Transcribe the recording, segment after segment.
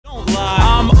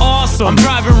awesome. I'm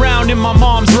driving around in my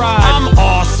mom's ride. I'm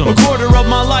awesome. A quarter of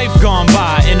my life gone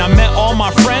by, and I met all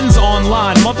my friends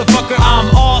online. Motherfucker,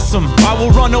 I'm awesome. I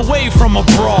will run away from a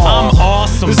brawl. I'm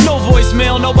awesome. There's no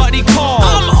voicemail, nobody calls.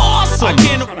 I'm awesome. I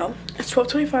can't. I don't know. It's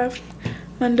 12:25,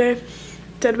 Monday,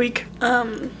 dead week.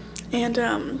 And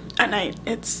at night,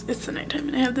 it's the nighttime,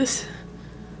 and I have this.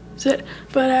 That's it.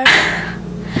 But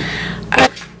I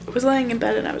was laying in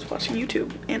bed and I was watching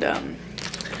YouTube, and I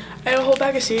had a whole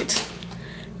bag of seeds,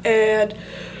 and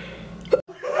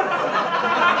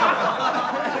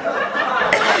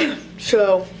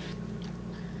so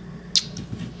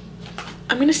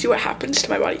I'm gonna see what happens to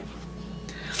my body,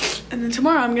 and then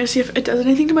tomorrow I'm gonna see if it does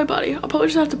anything to my body. I'll probably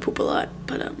just have to poop a lot,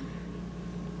 but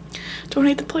don't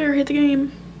hate the player, hate the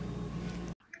game.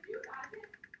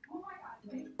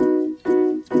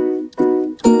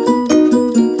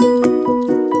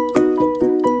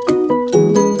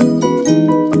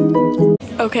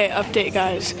 Okay, update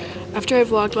guys. After I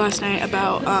vlogged last night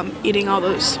about eating all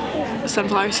those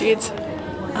sunflower seeds,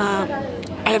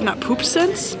 I have not pooped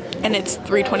since, and it's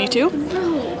 3:22,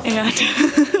 and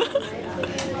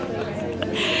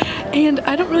and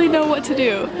I don't really know what to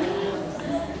do.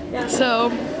 So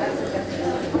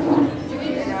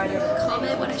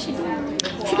comment what I should do.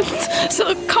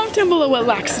 so comment down below what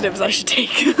laxatives I should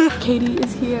take. Katie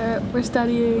is here. We're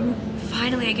studying.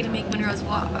 Finally, I get to make Monroe's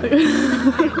vlog.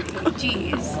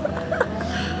 Jeez.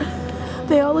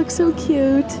 They all look so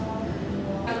cute.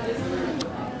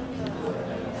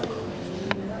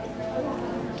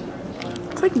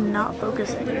 It's like not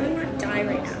focusing. I really want to die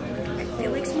right now. I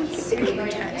feel like someone keeps sending me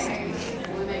text.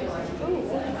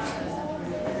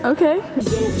 Okay.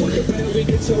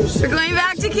 We're going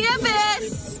back to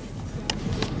campus!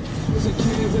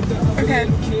 Okay.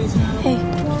 Hey.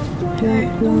 Hey.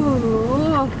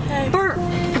 Ooh. Hey.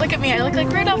 Look at me. I look like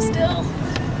Rudolph still.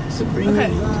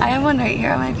 Okay. I have one right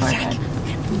here on my forehead.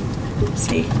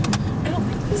 See? I don't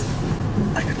like this.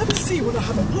 I can never see when I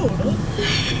have a blood.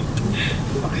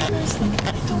 Okay.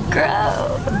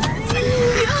 Gross.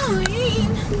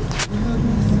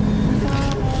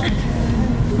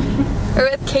 We're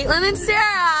with Caitlin and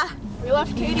Sarah. We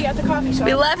left Katie at the coffee shop.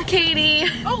 We left Katie.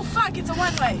 Oh fuck! It's a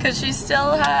one-way. Because she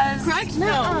still has Correct?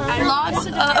 No. lots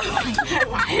of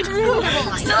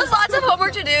still has lots of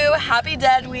homework to do. Happy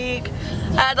Dead Week.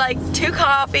 Had like 2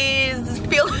 coffees,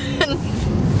 feeling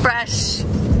fresh.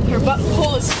 Her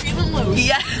butthole is feeling loose.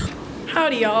 Yeah.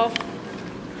 Howdy, y'all.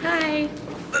 Hi.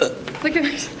 Look at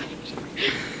her.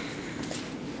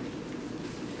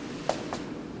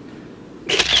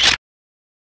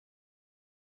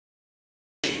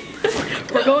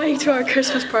 We're going to our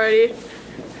Christmas party.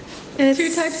 And it's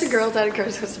 2 types of girls at a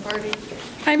Christmas party.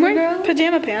 I'm wearing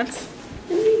pajama pants.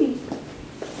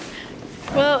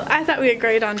 Well, I thought we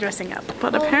agreed on dressing up,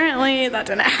 but apparently that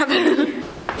didn't happen.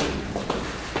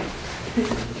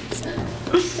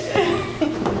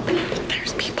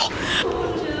 There's people.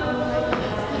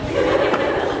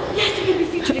 Yes, I'm gonna be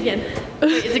featured again.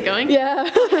 Wait, is it going? Yeah.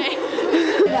 Okay.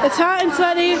 It's hot and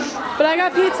sweaty, but I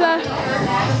got pizza.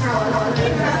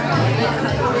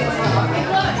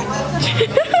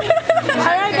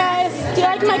 Alright guys, do you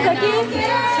like my cookie?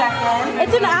 Check in.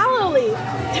 It's an aloe leaf.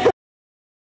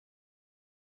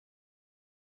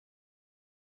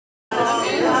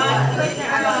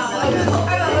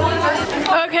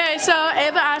 Okay, so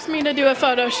Ava asked me to do a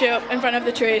photo shoot in front of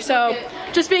the tree, so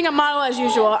just being a model as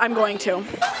usual, I'm going to.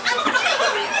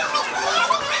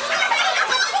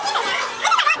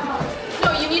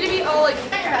 No, you need to be all like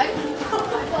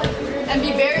and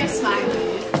be very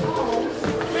smiley.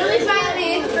 Really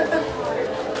smiley.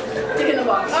 Stick in the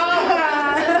box. Oh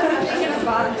god. Stick in the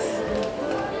box.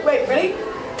 Wait, ready?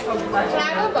 Oh, Can I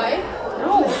have a bite?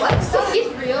 No. What? So it's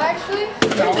real actually?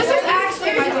 No. This is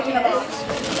actually my dick in a box.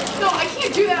 No, I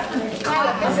can't do that. It's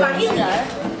not in there.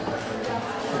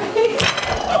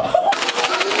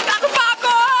 Got the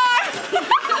popcorn!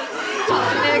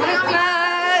 Merry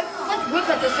Christmas! Let's whip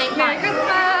at the same Merry time.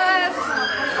 Christmas!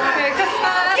 Merry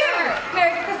Christmas!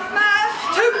 Merry Christmas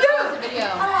to you! It's a video.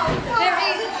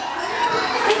 Merry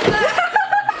Christmas!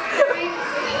 Merry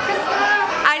Christmas!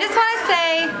 I just want to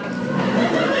say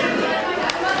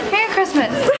Merry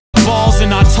Christmas! Balls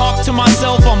and I talk to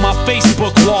myself on my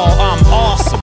Facebook